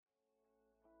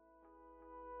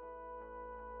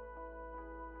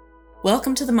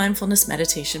Welcome to the Mindfulness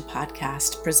Meditation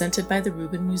Podcast presented by the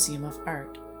Rubin Museum of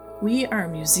Art. We are a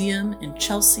museum in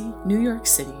Chelsea, New York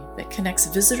City that connects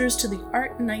visitors to the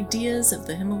art and ideas of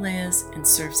the Himalayas and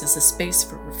serves as a space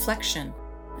for reflection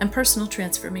and personal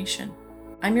transformation.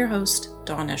 I'm your host,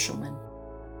 Dawn Eshelman.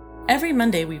 Every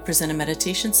Monday we present a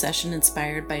meditation session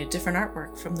inspired by a different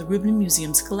artwork from the Rubin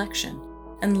Museum's collection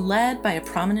and led by a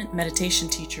prominent meditation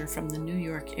teacher from the New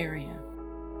York area.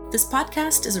 This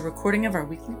podcast is a recording of our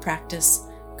weekly practice,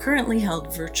 currently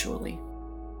held virtually.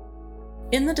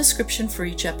 In the description for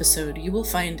each episode, you will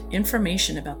find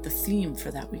information about the theme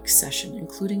for that week's session,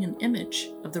 including an image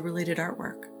of the related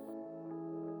artwork.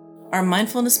 Our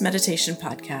Mindfulness Meditation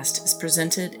Podcast is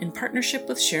presented in partnership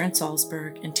with Sharon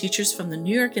Salzberg and teachers from the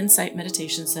New York Insight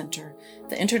Meditation Center,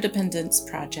 the Interdependence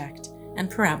Project,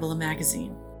 and Parabola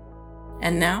Magazine.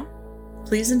 And now,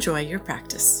 please enjoy your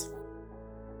practice.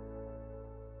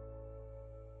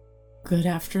 Good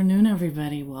afternoon,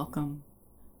 everybody. Welcome.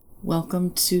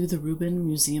 Welcome to the Rubin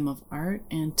Museum of Art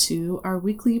and to our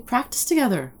weekly practice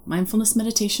together, Mindfulness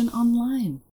Meditation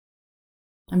Online.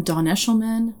 I'm Dawn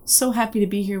Eshelman, so happy to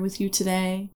be here with you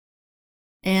today.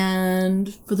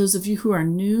 And for those of you who are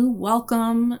new,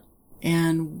 welcome.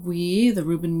 And we, the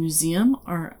Rubin Museum,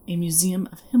 are a museum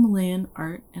of Himalayan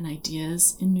art and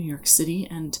ideas in New York City.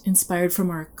 And inspired from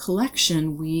our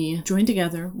collection, we join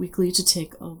together weekly to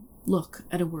take a look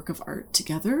at a work of art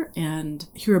together and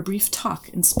hear a brief talk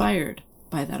inspired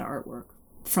by that artwork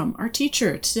from our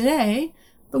teacher today,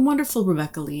 the wonderful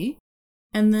Rebecca Lee.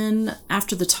 And then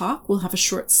after the talk, we'll have a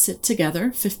short sit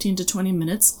together, 15 to 20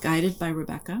 minutes, guided by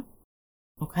Rebecca.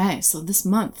 Okay, so this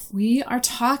month we are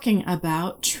talking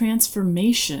about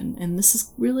transformation, and this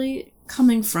is really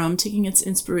coming from taking its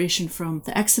inspiration from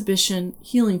the exhibition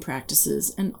Healing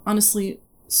Practices. And honestly,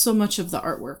 so much of the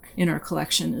artwork in our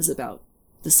collection is about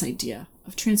this idea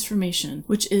of transformation,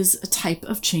 which is a type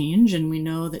of change, and we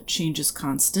know that change is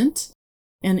constant.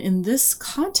 And in this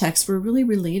context, we're really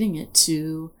relating it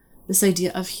to this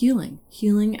idea of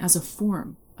healing as a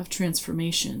form of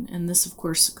transformation. And this, of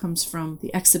course, comes from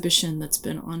the exhibition that's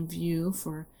been on view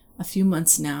for a few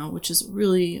months now, which is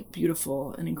really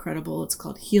beautiful and incredible. It's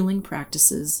called Healing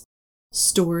Practices,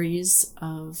 Stories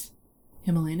of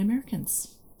Himalayan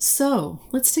Americans. So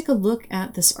let's take a look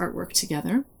at this artwork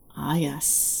together. Ah,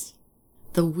 yes.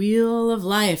 The Wheel of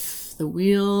Life, the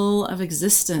Wheel of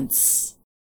Existence.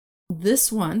 This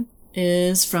one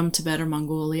is from Tibet or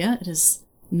Mongolia. It is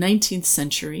 19th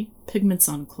century, pigments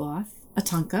on cloth, a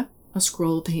tanka, a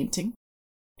scroll painting.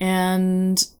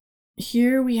 And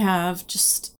here we have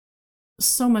just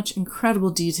so much incredible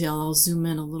detail. I'll zoom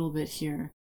in a little bit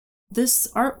here. This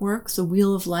artwork, The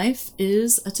Wheel of Life,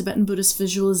 is a Tibetan Buddhist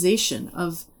visualization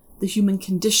of the human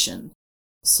condition.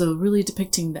 So really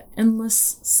depicting the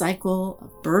endless cycle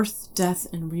of birth, death,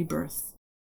 and rebirth.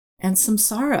 And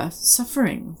samsara,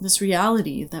 suffering, this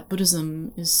reality that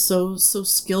Buddhism is so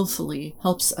skillfully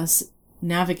helps us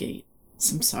navigate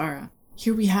samsara.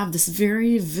 Here we have this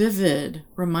very vivid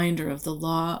reminder of the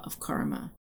law of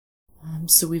karma.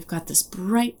 So we've got this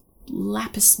bright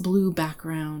lapis blue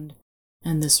background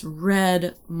and this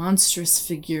red monstrous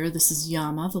figure. This is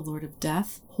Yama, the Lord of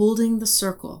Death, holding the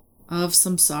circle of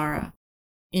samsara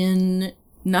in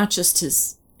not just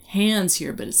his hands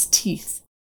here, but his teeth.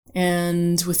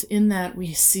 And within that,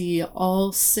 we see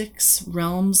all 6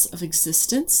 realms of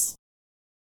existence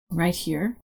right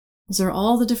here. These are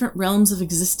all the different realms of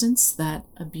existence that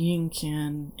a being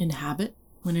can inhabit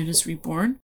when it is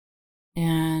reborn.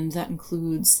 And that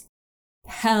includes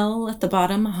hell at the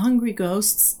bottom, hungry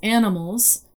ghosts,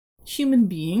 animals, human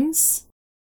beings,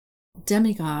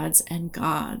 demigods, and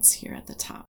gods here at the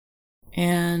top.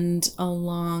 And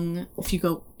along, if you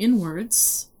go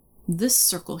inwards, this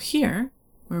circle here,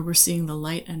 where we're seeing the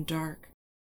light and dark,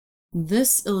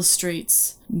 this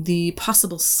illustrates the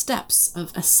possible steps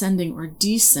of ascending or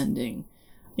descending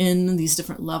in these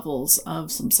different levels of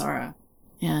samsara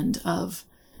and of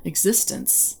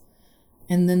existence.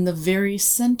 And then the very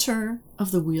center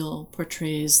of the wheel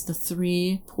portrays the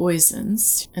 3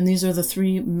 poisons. And these are the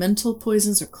 3 mental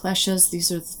poisons or kleshas.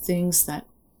 These are the things that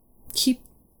keep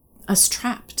us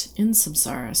trapped in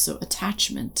samsara. So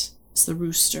attachment is the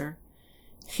rooster,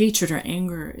 hatred or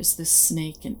anger is the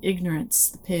snake, and ignorance,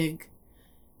 the pig.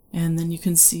 And then you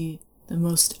can see the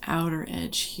most outer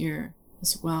edge here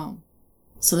as well.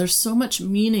 So there's so much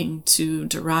meaning to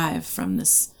derive from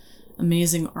this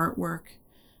amazing artwork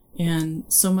and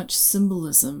so much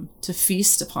symbolism to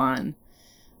feast upon.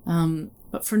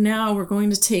 But for now, we're going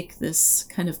to take this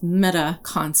kind of meta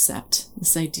concept,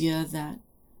 this idea that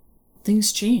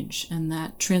things change and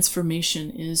that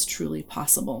transformation is truly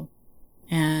possible.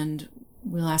 And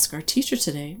We'll ask our teacher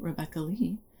today, Rebecca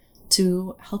Lee,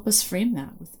 to help us frame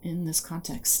that within this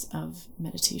context of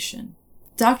meditation.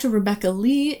 Dr. Rebecca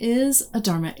Lee is a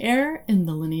Dharma heir in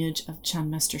the lineage of Chan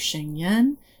Master Sheng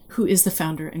Yen, who is the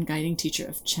founder and guiding teacher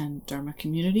of Chen Dharma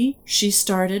Community. She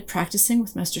started practicing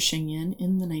with Master Sheng Yen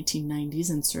in the 1990s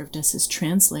and served as his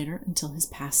translator until his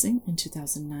passing in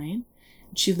 2009.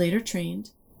 She later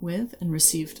trained with and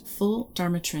received full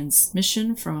Dharma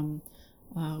transmission from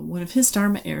one of his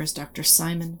Dharma heirs, Dr.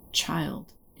 Simon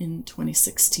Child, in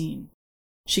 2016.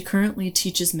 She currently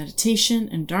teaches meditation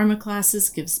and Dharma classes,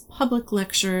 gives public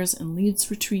lectures, and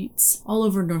leads retreats all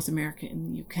over North America and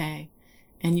the UK.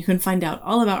 And you can find out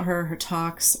all about her, her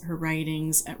talks, her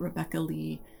writings at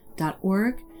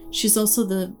RebeccaLee.org. She's also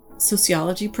the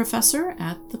sociology professor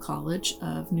at the College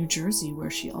of New Jersey,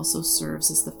 where she also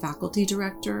serves as the faculty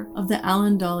director of the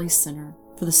Alan Dawley Center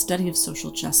for the Study of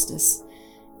Social Justice.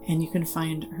 And you can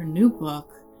find her new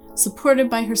book, supported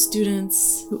by her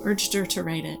students who urged her to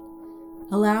write it,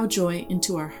 Allow Joy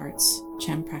into Our Hearts,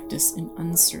 Chan Practice in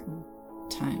Uncertain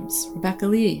Times. Rebecca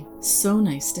Lee, so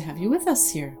nice to have you with us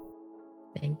here.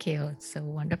 Thank you. It's so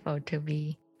wonderful to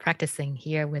be practicing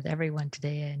here with everyone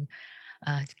today. And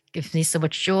it gives me so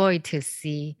much joy to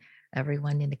see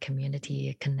everyone in the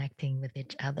community connecting with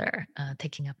each other,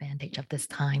 taking advantage of this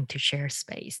time to share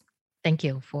space. Thank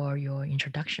you for your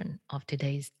introduction of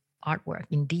today's artwork.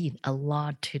 Indeed, a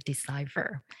lot to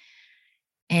decipher.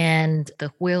 And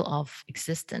the wheel of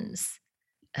existence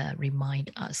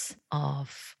remind us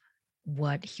of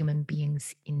what human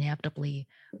beings inevitably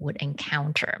would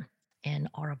encounter, and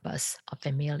all of us are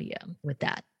familiar with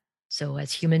that. So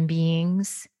as human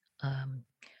beings,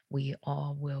 we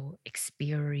all will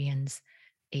experience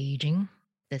aging,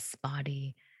 this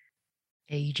body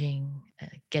aging,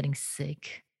 getting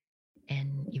sick,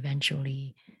 and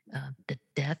eventually the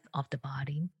death of the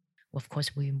body. Of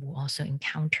course, we will also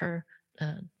encounter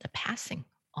the passing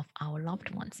of our loved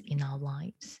ones in our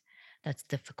lives. That's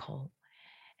difficult.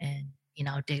 And in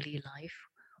our daily life,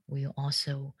 we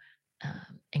also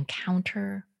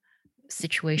encounter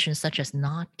situations such as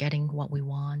not getting what we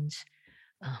want,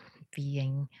 uh,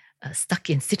 being stuck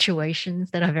in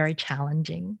situations that are very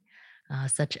challenging,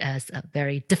 such as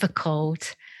very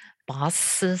difficult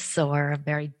bosses or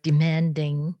very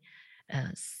demanding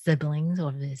siblings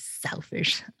or the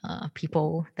selfish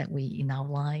people that we in our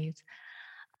lives,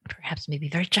 perhaps maybe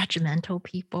very judgmental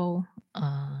people.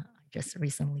 I just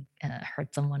recently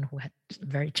heard someone who had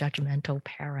very judgmental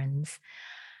parents.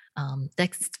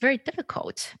 That's very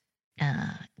difficult.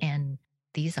 And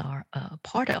these are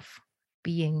part of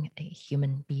being a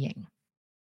human being.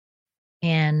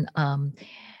 And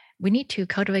we need to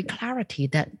cultivate clarity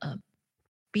that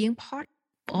being part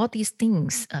of all these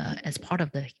things as part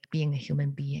of the being a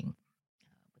human being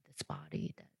with this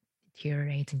body that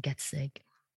deteriorates and gets sick,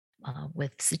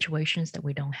 with situations that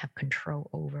we don't have control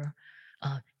over,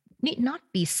 uh, need not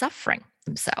be suffering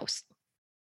themselves.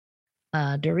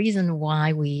 The reason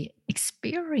why we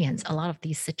experience a lot of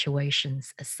these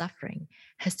situations as suffering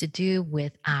has to do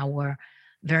with our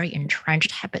very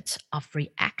entrenched habits of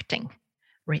reacting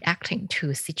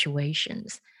to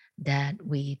situations that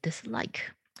we dislike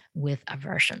with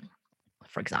aversion.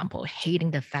 For example,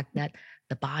 hating the fact that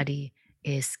the body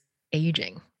is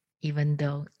aging, even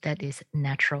though that is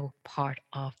natural part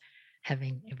of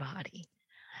having a body.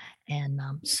 And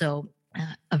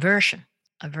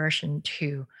aversion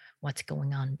to what's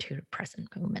going on to the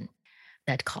present moment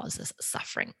that causes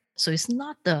suffering. So it's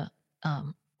not the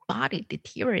body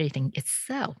deteriorating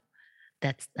itself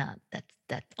that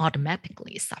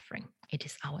automatically is suffering. It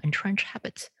is our entrenched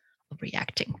habits of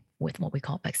reacting with what we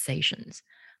call vexations.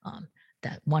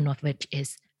 That one of which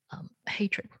is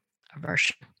hatred,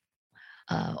 aversion.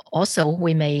 Also,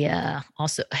 we may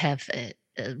also have a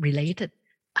related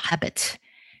habit.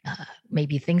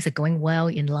 Maybe things are going well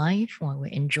in life, or we're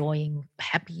enjoying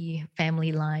happy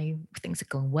family life. Things are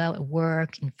going well at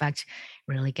work. In fact,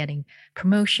 really getting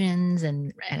promotions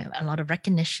and a lot of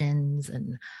recognitions,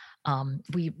 and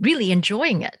we really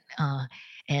enjoying it,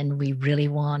 and we really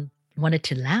want it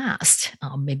to last.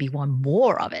 Maybe want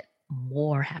more of it,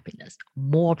 more happiness,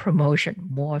 more promotion,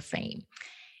 more fame,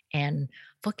 and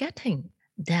forgetting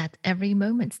that every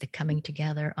moment's the coming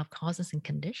together of causes and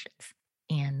conditions,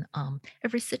 and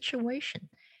every situation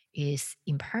is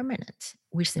impermanent.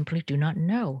 We simply do not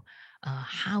know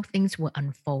how things will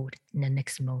unfold in the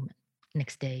next moment,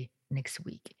 next day, next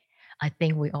week. I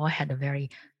think we all had a very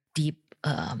deep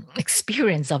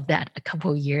experience of that a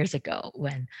couple of years ago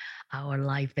when our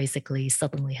life basically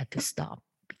suddenly had to stop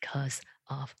because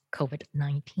of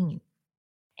COVID-19.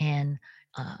 And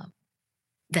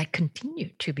that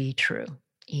continued to be true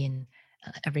in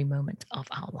every moment of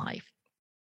our life.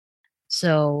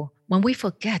 So when we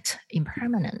forget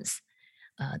impermanence,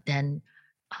 then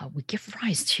we give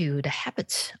rise to the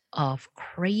habit of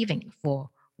craving for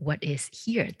what is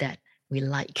here that we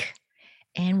like.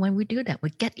 And when we do that,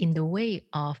 we get in the way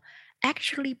of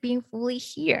actually being fully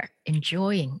here,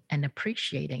 enjoying and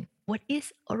appreciating what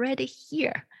is already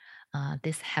here.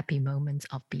 This happy moments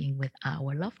of being with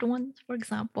our loved ones, for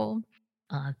example,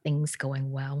 things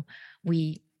going well,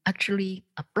 we actually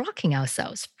are blocking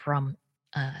ourselves from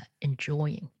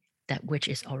enjoying that which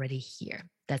is already here.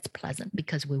 That's pleasant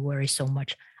because we worry so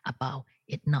much about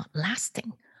it not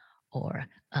lasting or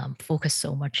focus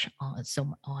so much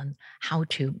on how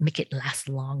to make it last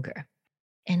longer.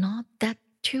 And all that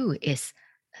too is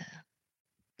uh,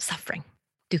 suffering,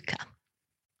 dukkha,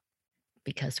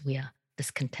 because we are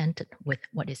discontented with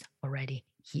what is already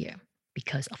here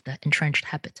because of the entrenched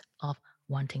habit of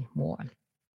wanting more.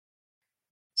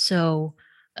 So,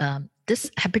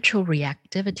 this habitual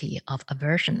reactivity of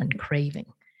aversion and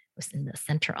craving was in the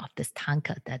center of this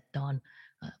tanka that Don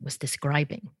was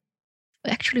describing.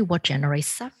 Actually, what generates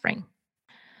suffering.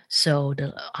 So,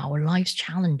 our life's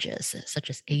challenges, such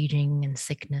as aging and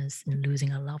sickness and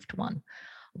losing a loved one,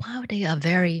 while they are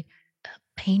very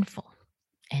painful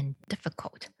and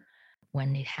difficult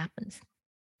when it happens,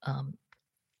 um,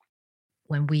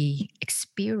 when we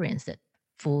experience it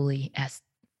fully as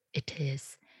it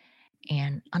is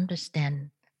and understand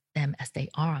them as they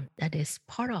are, that is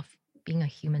part of being a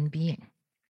human being.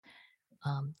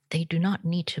 They do not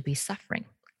need to be suffering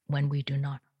when we do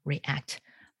not react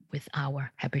with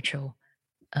our habitual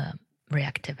um,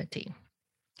 reactivity.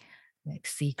 Like,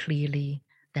 see clearly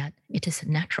that it is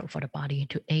natural for the body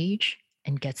to age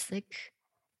and get sick,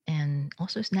 and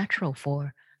also it's natural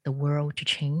for the world to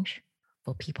change,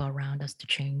 for people around us to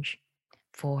change,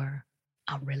 for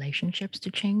our relationships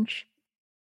to change.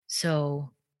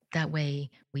 So that way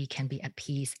we can be at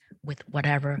peace with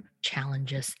whatever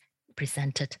challenges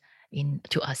presented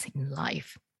to us in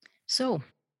life. So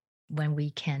when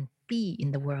we can be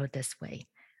in the world this way,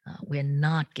 we're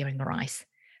not giving rise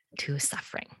to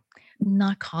suffering,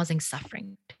 not causing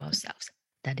suffering to ourselves.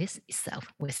 That is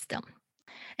self wisdom.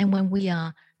 And when we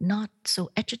are not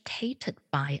so agitated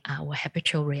by our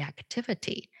habitual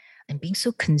reactivity and being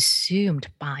so consumed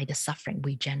by the suffering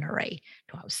we generate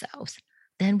to ourselves,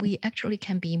 then we actually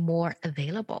can be more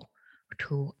available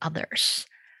to others,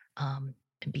 and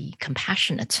be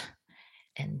compassionate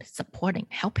and supporting,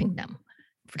 helping them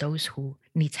for those who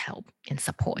need help and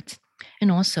support.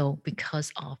 And also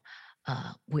because of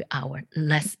we our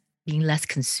less being less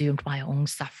consumed by our own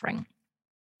suffering,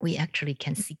 we actually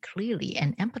can see clearly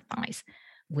and empathize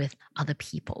with other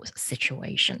people's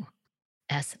situation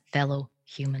as fellow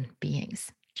human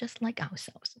beings, just like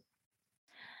ourselves.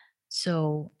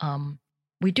 So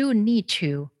we do need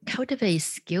to cultivate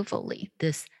skillfully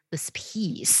this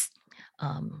peace,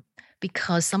 um,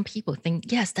 because some people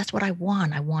think, yes, that's what I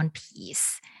want. I want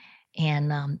peace,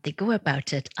 and they go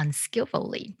about it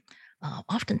unskillfully,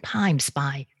 oftentimes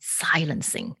by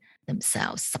silencing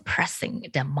themselves, suppressing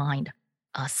their mind,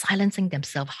 silencing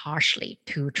themselves harshly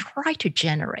to try to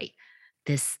generate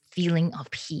this feeling of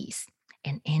peace,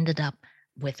 and ended up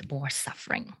with more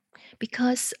suffering.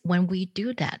 Because when we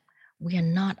do that, we are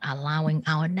not allowing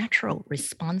our natural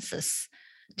responses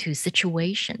to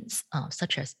situations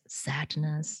such as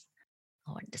sadness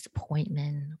or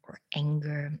disappointment or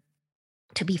anger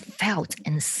to be felt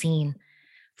and seen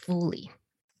fully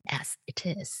as it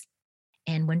is.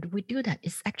 And when we do that,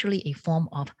 it's actually a form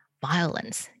of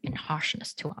violence and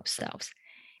harshness to ourselves.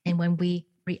 And when we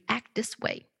react this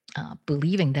way,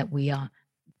 believing that we are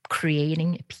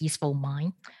creating a peaceful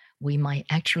mind, we might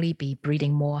actually be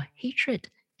breeding more hatred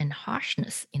and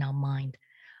harshness in our mind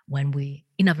when we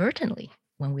inadvertently,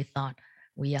 when we thought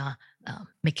we are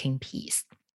making peace.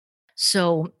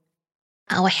 So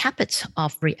our habits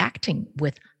of reacting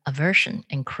with aversion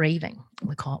and craving,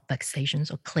 we call vexations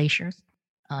or pleasures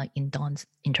in Don's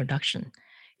introduction,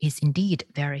 is indeed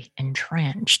very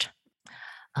entrenched.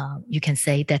 You can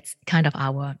say that's kind of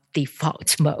our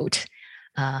default mode,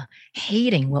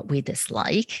 hating what we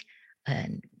dislike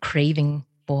and craving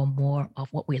for more of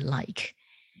what we like.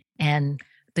 And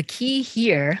the key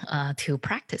here to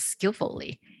practice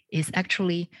skillfully is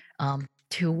actually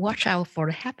to watch out for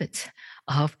the habit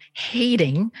of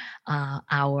hating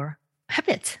our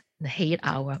habit, hate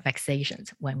our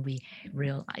vexations when we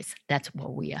realize that's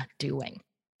what we are doing,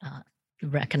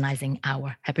 recognizing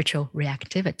our habitual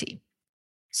reactivity.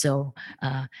 So,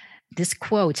 this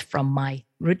quote from my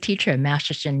root teacher,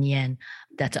 Master Shen Yan,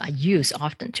 that I use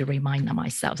often to remind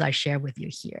myself, I share with you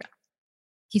here.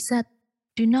 He said,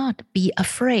 "Do not be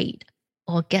afraid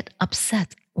or get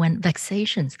upset when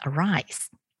vexations arise.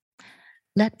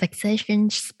 Let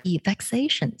vexations be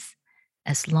vexations.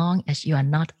 As long as you are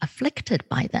not afflicted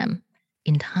by them,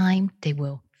 in time they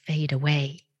will fade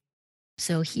away.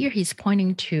 So here he's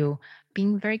pointing to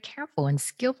being very careful and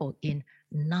skillful in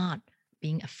not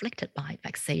being afflicted by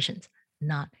vexations,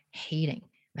 not hating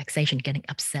vexation, getting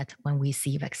upset when we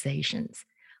see vexations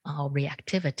or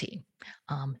reactivity.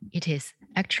 It is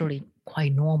actually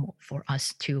quite normal for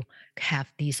us to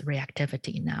have these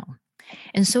reactivity now.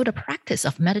 And so the practice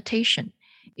of meditation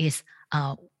is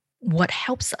what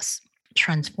helps us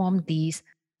transform these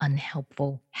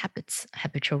unhelpful habits,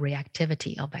 habitual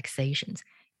reactivity of vexations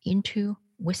into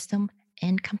wisdom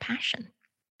and compassion.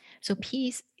 So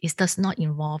peace does not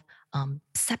involve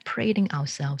separating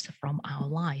ourselves from our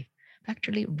life.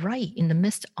 Actually, right in the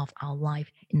midst of our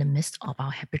life, in the midst of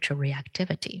our habitual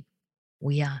reactivity,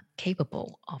 we are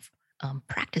capable of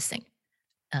practicing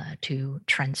to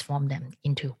transform them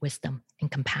into wisdom and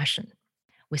compassion.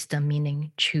 Wisdom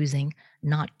meaning choosing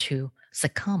not to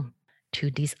succumb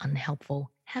to these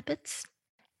unhelpful habits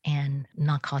and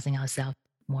not causing ourselves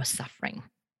more suffering.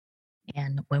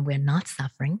 And when we're not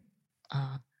suffering,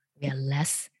 we are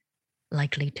less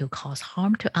likely to cause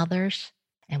harm to others,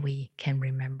 and we can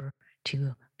remember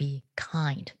to be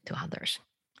kind to others.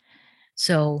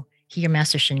 So here,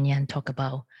 Master Shen Yan talk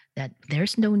about that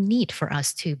there's no need for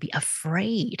us to be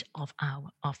afraid of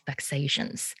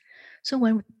vexations. So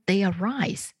when they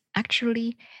arise,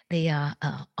 actually they are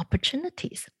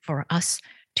opportunities for us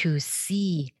to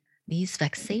see these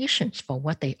vexations for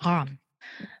what they are.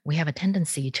 We have a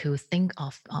tendency to think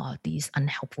of these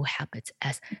unhelpful habits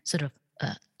as sort of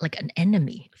like an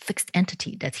enemy, fixed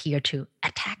entity that's here to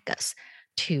attack us,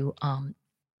 to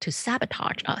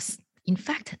sabotage us. In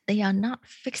fact, they are not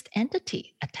fixed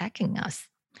entity attacking us.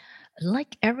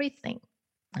 Like everything,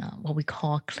 what we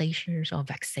call glaciers or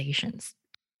vexations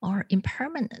are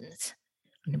impermanent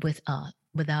with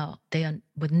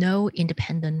no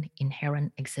independent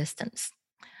inherent existence.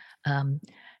 Um,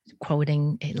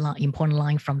 Quoting an important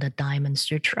line from the Diamond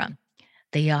Sutra,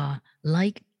 they are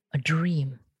like a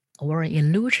dream or an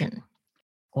illusion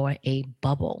or a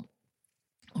bubble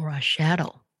or a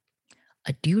shadow,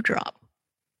 a dewdrop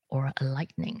or a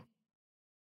lightning.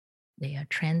 They are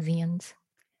transient.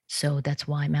 So that's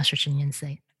why Master Cheng Yen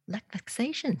say, let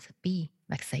vexations be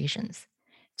vexations.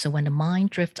 So when the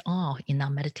mind drifts off in our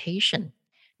meditation,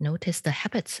 notice the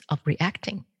habits of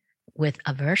reacting with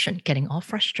aversion, getting all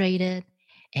frustrated,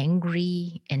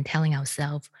 angry, and telling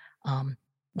ourselves,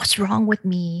 what's wrong with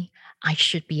me? I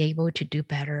should be able to do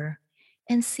better.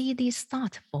 And see these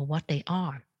thoughts for what they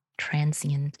are,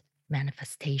 transient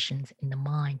manifestations in the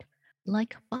mind,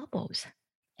 like bubbles.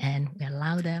 And we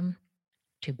allow them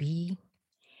to be.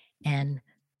 And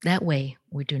that way,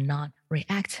 we do not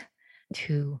react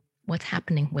to what's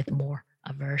happening with more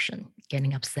aversion,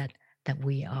 getting upset that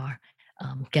we are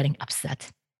getting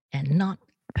upset and not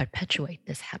perpetuate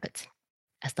this habit.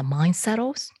 As the mind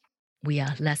settles, we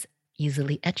are less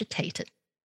easily agitated.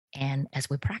 And as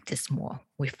we practice more,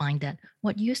 we find that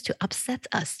what used to upset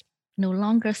us no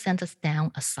longer sends us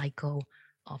down a cycle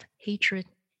of hatred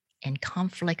and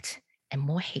conflict and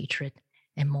more hatred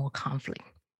and more conflict.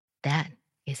 That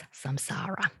is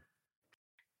samsara.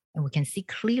 And we can see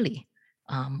clearly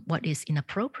what is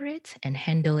inappropriate and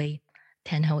handle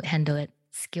it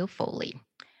skillfully.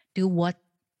 Do what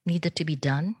needed to be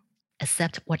done,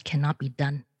 accept what cannot be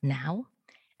done now,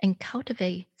 and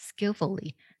cultivate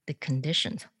skillfully the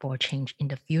conditions for change in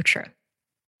the future.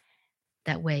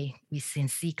 That way, we can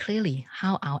see clearly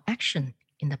how our action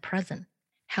in the present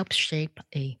helps shape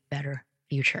a better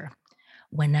future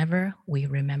whenever we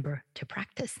remember to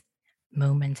practice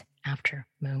moment after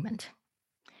moment.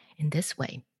 In this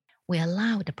way, we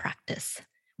allow the practice,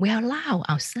 we allow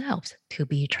ourselves to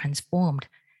be transformed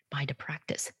by the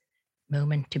practice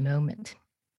moment to moment.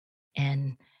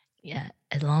 And yeah,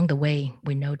 along the way,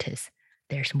 we notice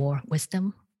there's more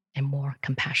wisdom and more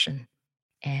compassion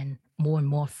and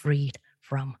more freed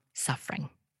from suffering.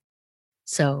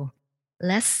 So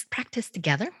let's practice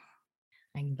together.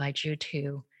 I invite you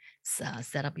to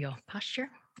set up your posture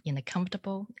in a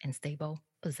comfortable and stable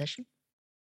position.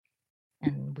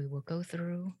 And we will go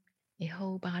through a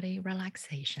whole body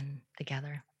relaxation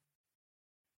together.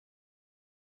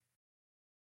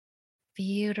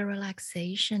 Feel the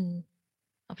relaxation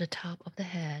of the top of the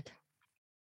head.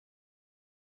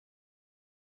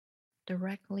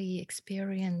 Directly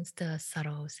experience the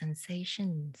subtle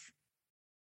sensations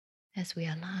as we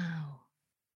allow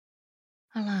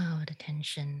the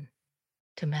tension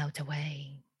to melt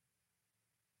away.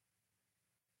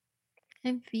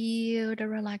 And feel the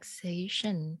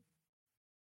relaxation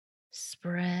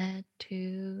spread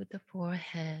to the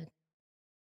forehead.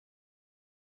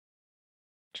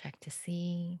 Check to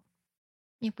see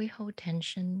if we hold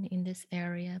tension in this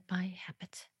area by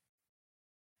habit,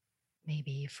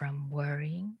 maybe from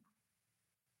worrying,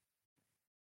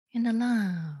 and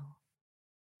allow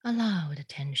the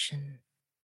tension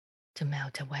to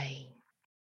melt away.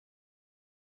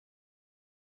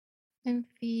 And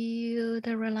feel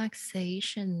the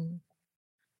relaxation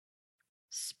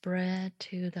spread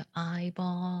to the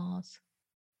eyeballs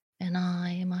and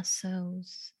eye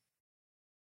muscles.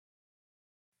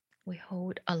 We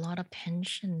hold a lot of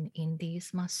tension in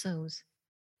these muscles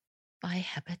by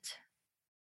habit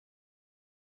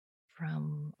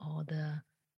from all the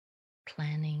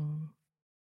planning,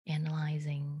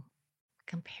 analyzing,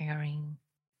 comparing,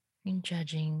 and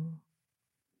judging.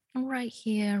 And right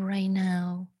here, right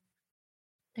now,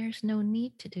 there's no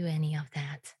need to do any of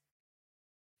that.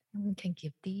 And we can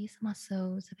give these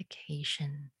muscles a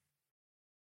vacation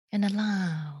and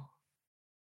allow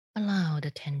the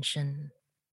tension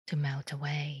to melt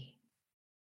away.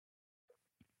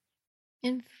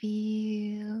 And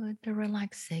feel the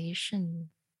relaxation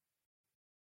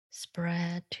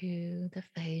spread to the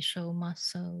facial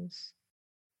muscles.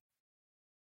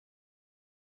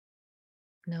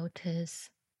 Notice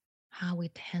how we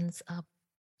tense up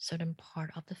certain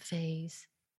part of the face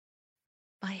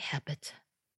by habit,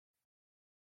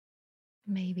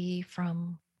 maybe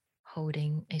from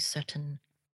holding a certain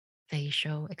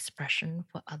facial expression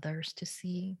for others to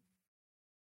see.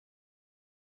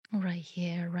 Right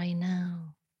here, right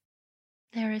now,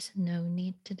 there is no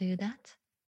need to do that.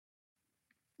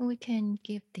 We can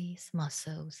give these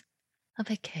muscles a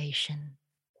vacation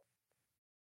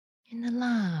and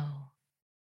allow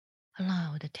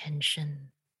the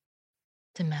tension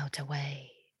to melt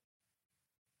away.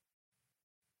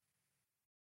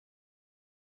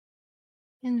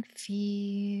 And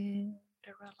feel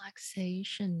the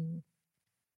relaxation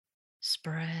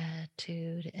spread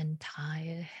to the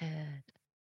entire head.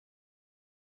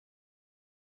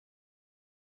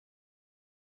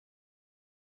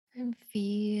 And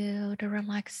feel the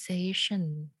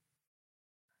relaxation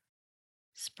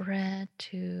spread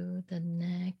to the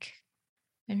neck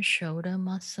and shoulder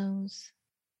muscles.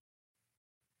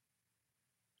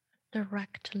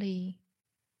 Directly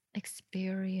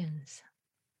experience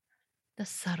the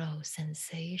subtle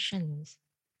sensations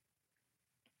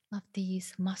of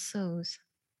these muscles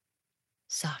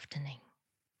softening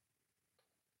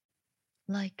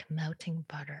like melting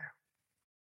butter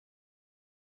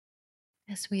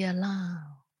as we allow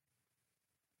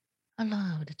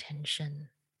the tension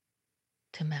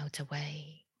to melt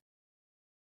away.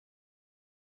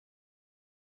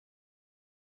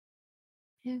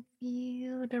 And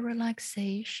feel the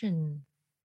relaxation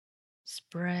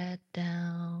spread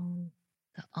down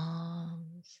the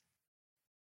arms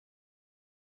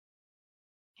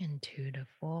into the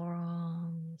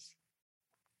forearms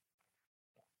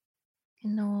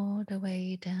and all the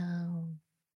way down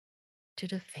to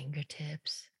the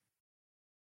fingertips.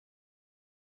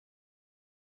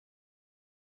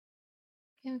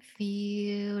 And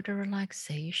feel the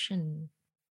relaxation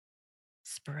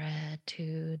spread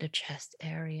to the chest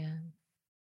area.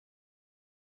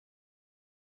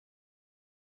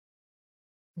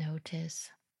 Notice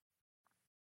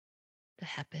the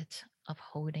habit of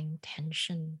holding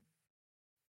tension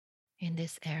in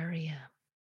this area,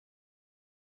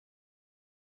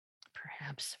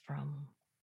 perhaps from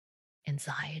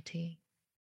anxiety,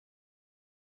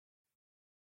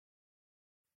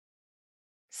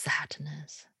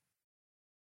 sadness,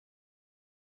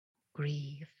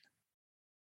 grief,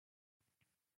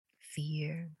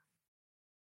 fear.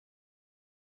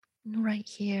 And right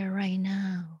here, right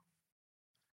now,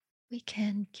 we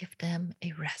can give them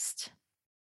a rest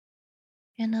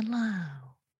and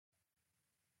allow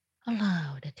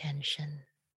the tension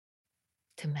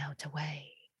to melt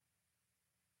away.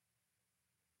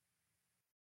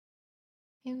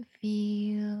 And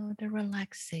feel the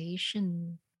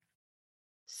relaxation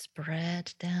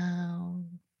spread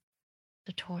down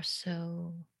the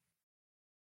torso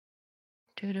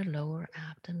to the lower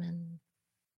abdomen.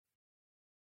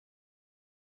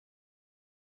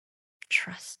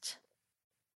 Trust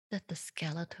that the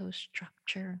skeletal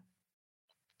structure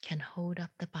can hold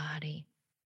up the body.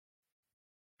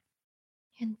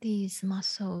 And these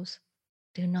muscles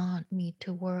do not need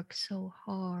to work so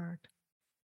hard.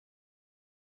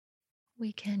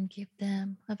 We can give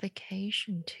them a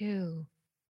vacation too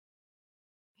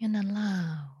and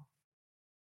allow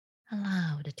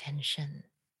the tension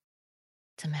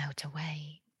to melt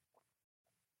away.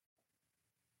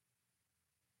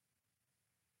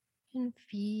 And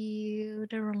feel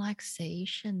the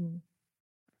relaxation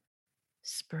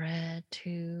spread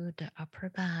to the upper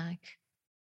back.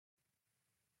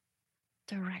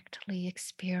 Directly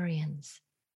experience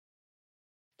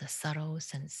the subtle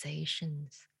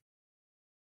sensations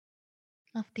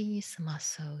of these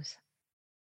muscles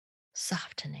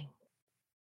softening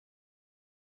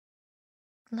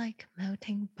like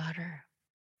melting butter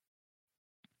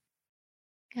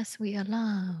as we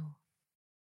allow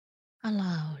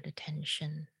the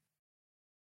tension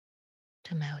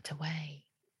to melt away.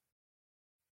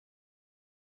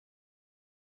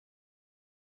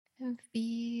 And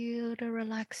feel the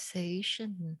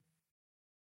relaxation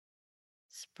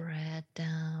spread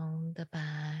down the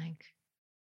back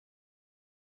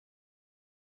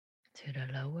to the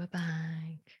lower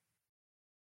back,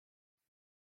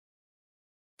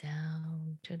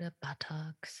 down to the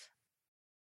buttocks,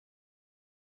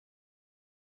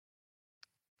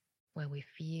 where we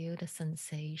feel the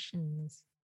sensations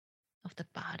of the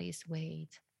body's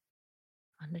weight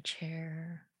on the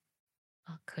chair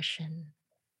or cushion.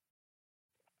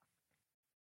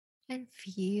 And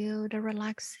feel the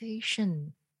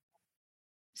relaxation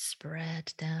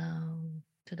spread down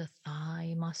to the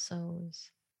thigh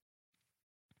muscles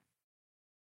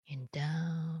and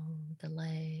down the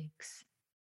legs,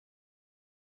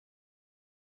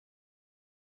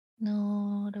 and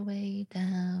all the way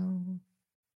down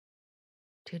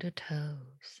to the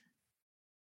toes.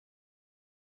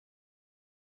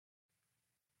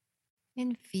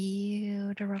 And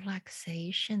feel the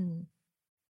relaxation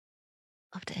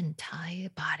of the entire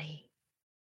body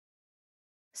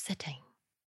sitting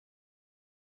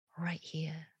right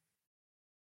here,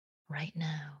 right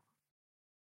now,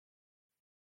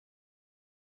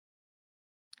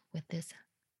 with this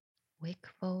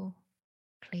wakeful,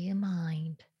 clear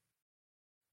mind,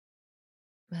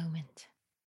 moment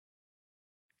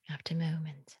after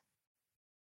moment.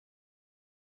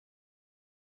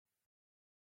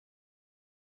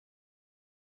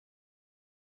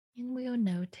 And we'll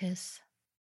notice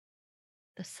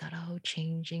the subtle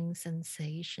changing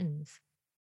sensations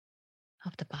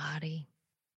of the body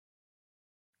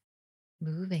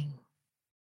moving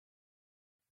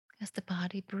as the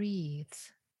body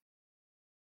breathes,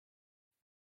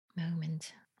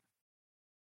 moment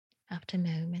after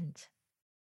moment.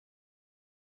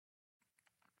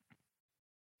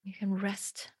 You can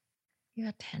rest your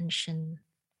attention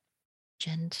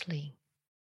gently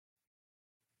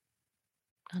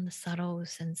on the subtle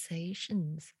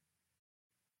sensations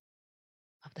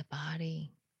of the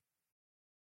body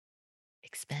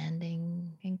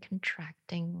expanding and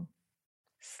contracting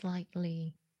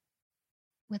slightly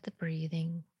with the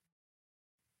breathing,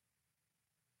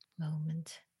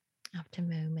 moment after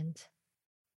moment,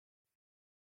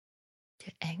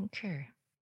 to anchor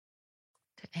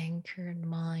the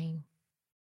mind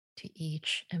to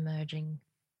each emerging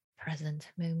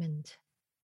present moment,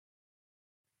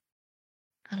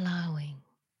 allowing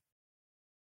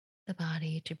the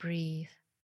body to breathe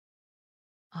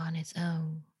on its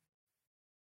own.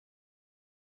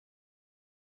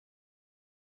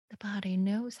 The body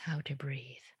knows how to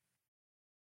breathe.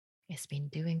 It's been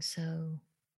doing so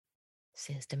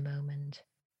since the moment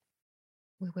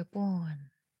we were born.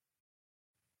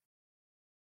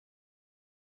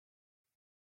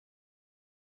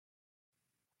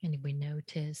 And if we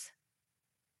notice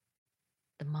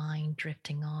the mind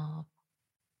drifting off,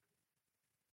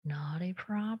 not a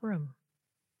problem.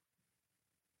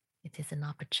 It is an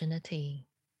opportunity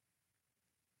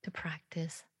to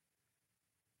practice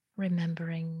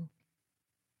remembering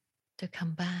to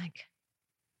come back,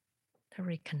 to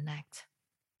reconnect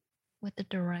with the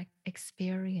direct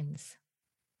experience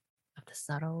of the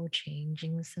subtle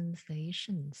changing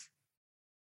sensations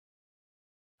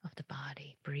of the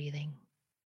body breathing.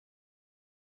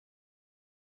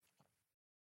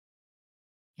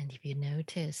 And if you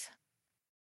notice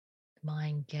the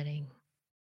mind getting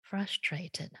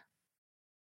frustrated,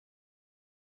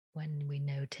 when we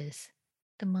notice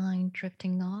the mind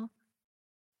drifting off,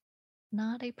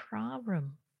 not a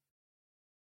problem.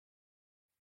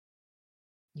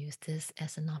 Use this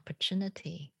as an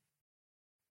opportunity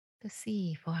to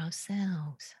see for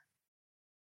ourselves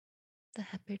the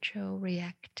habitual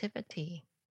reactivity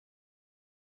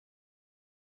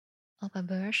of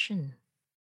aversion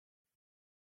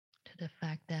to the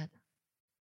fact that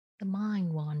the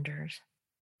mind wanders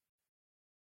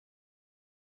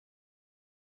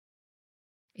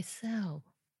itself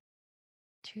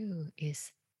too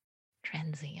is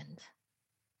transient.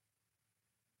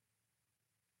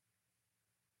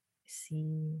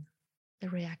 See the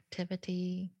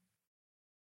reactivity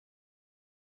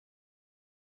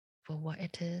for what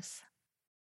it is.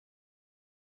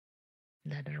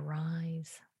 Let it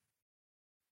arise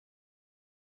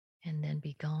and then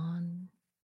be gone.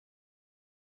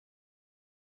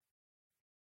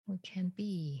 We can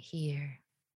be here,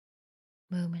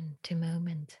 moment to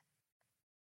moment,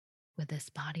 with this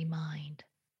body mind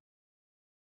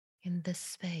in this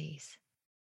space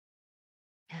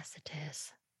as it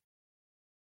is.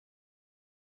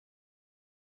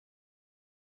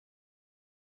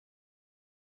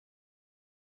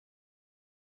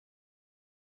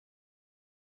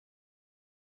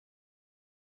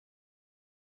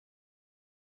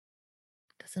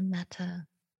 Doesn't matter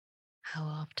how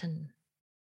often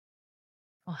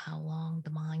or how long the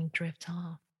mind drifts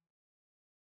off,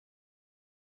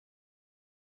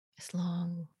 as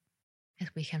long as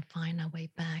we can find our way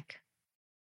back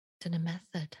to the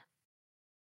method.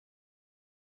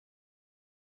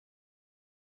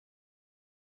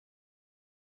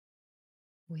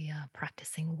 We are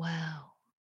practicing well.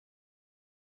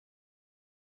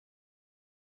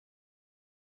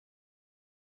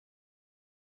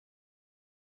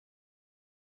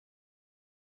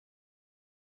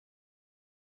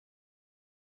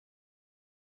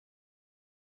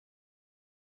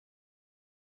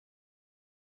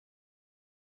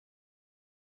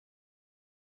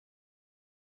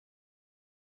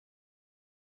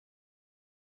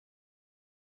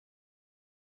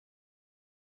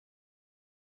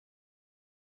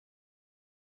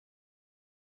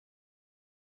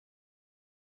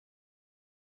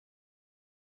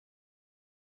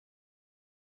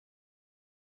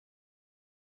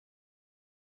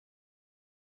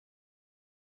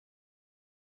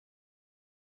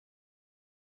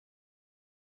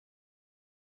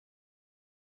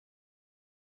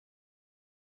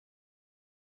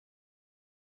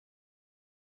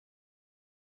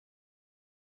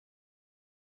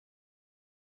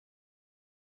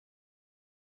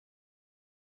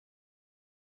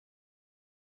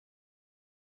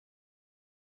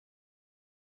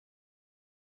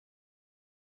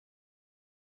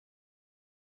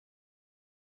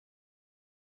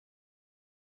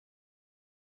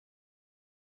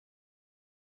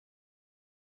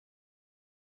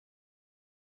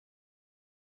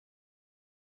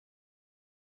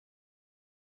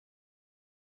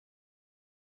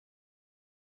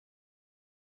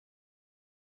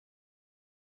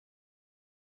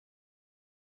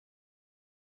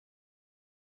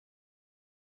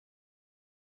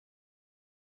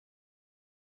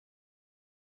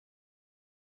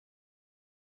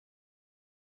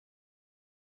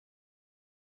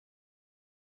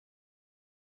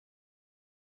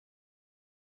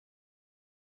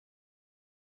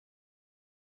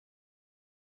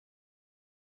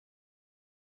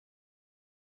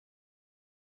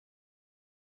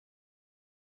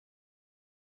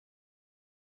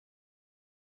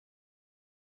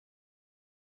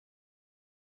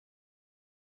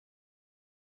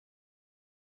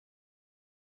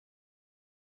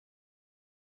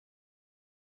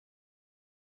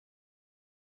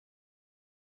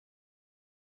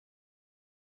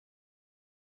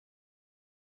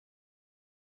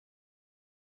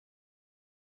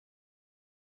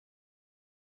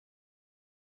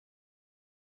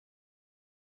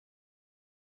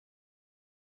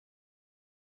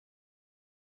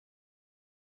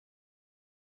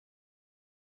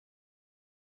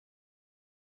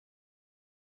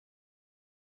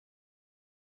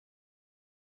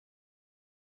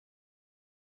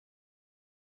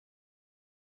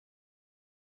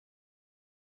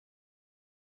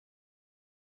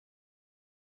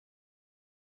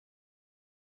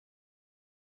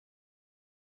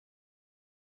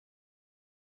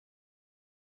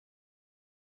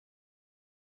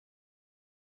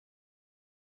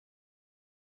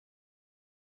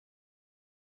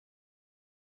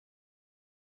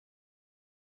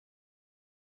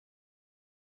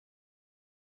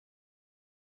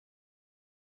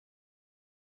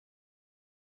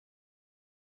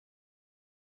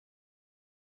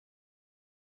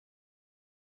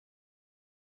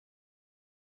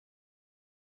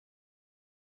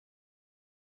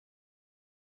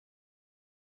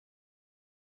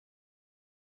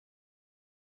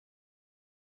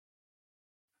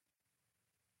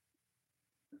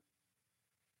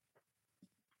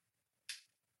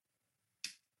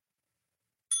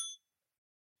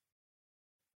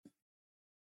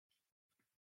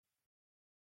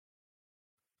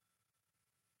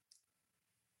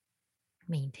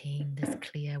 Maintain this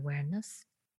clear awareness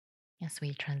as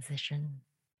we transition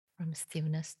from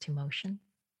stillness to motion.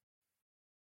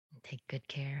 And take good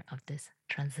care of this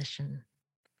transition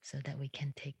so that we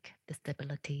can take the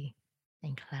stability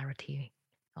and clarity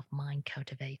of mind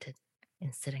cultivated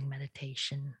in sitting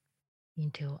meditation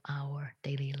into our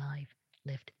daily life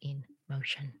lived in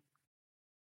motion.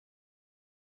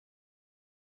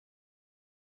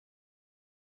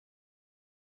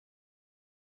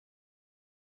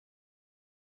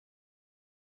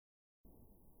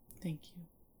 Thank you.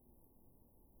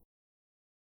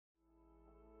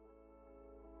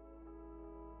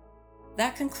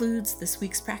 That concludes this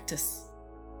week's practice.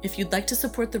 If you'd like to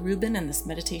support the Rubin and this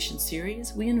meditation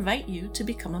series, we invite you to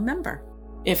become a member.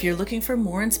 If you're looking for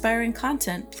more inspiring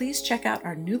content, please check out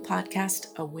our new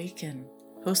podcast, Awaken,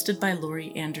 hosted by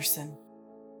Laurie Anderson.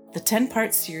 The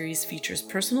 10-part series features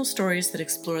personal stories that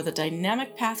explore the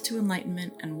dynamic path to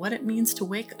enlightenment and what it means to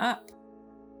wake up.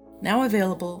 Now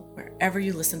available wherever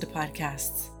you listen to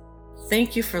podcasts.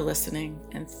 Thank you for listening,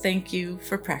 and thank you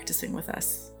for practicing with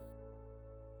us.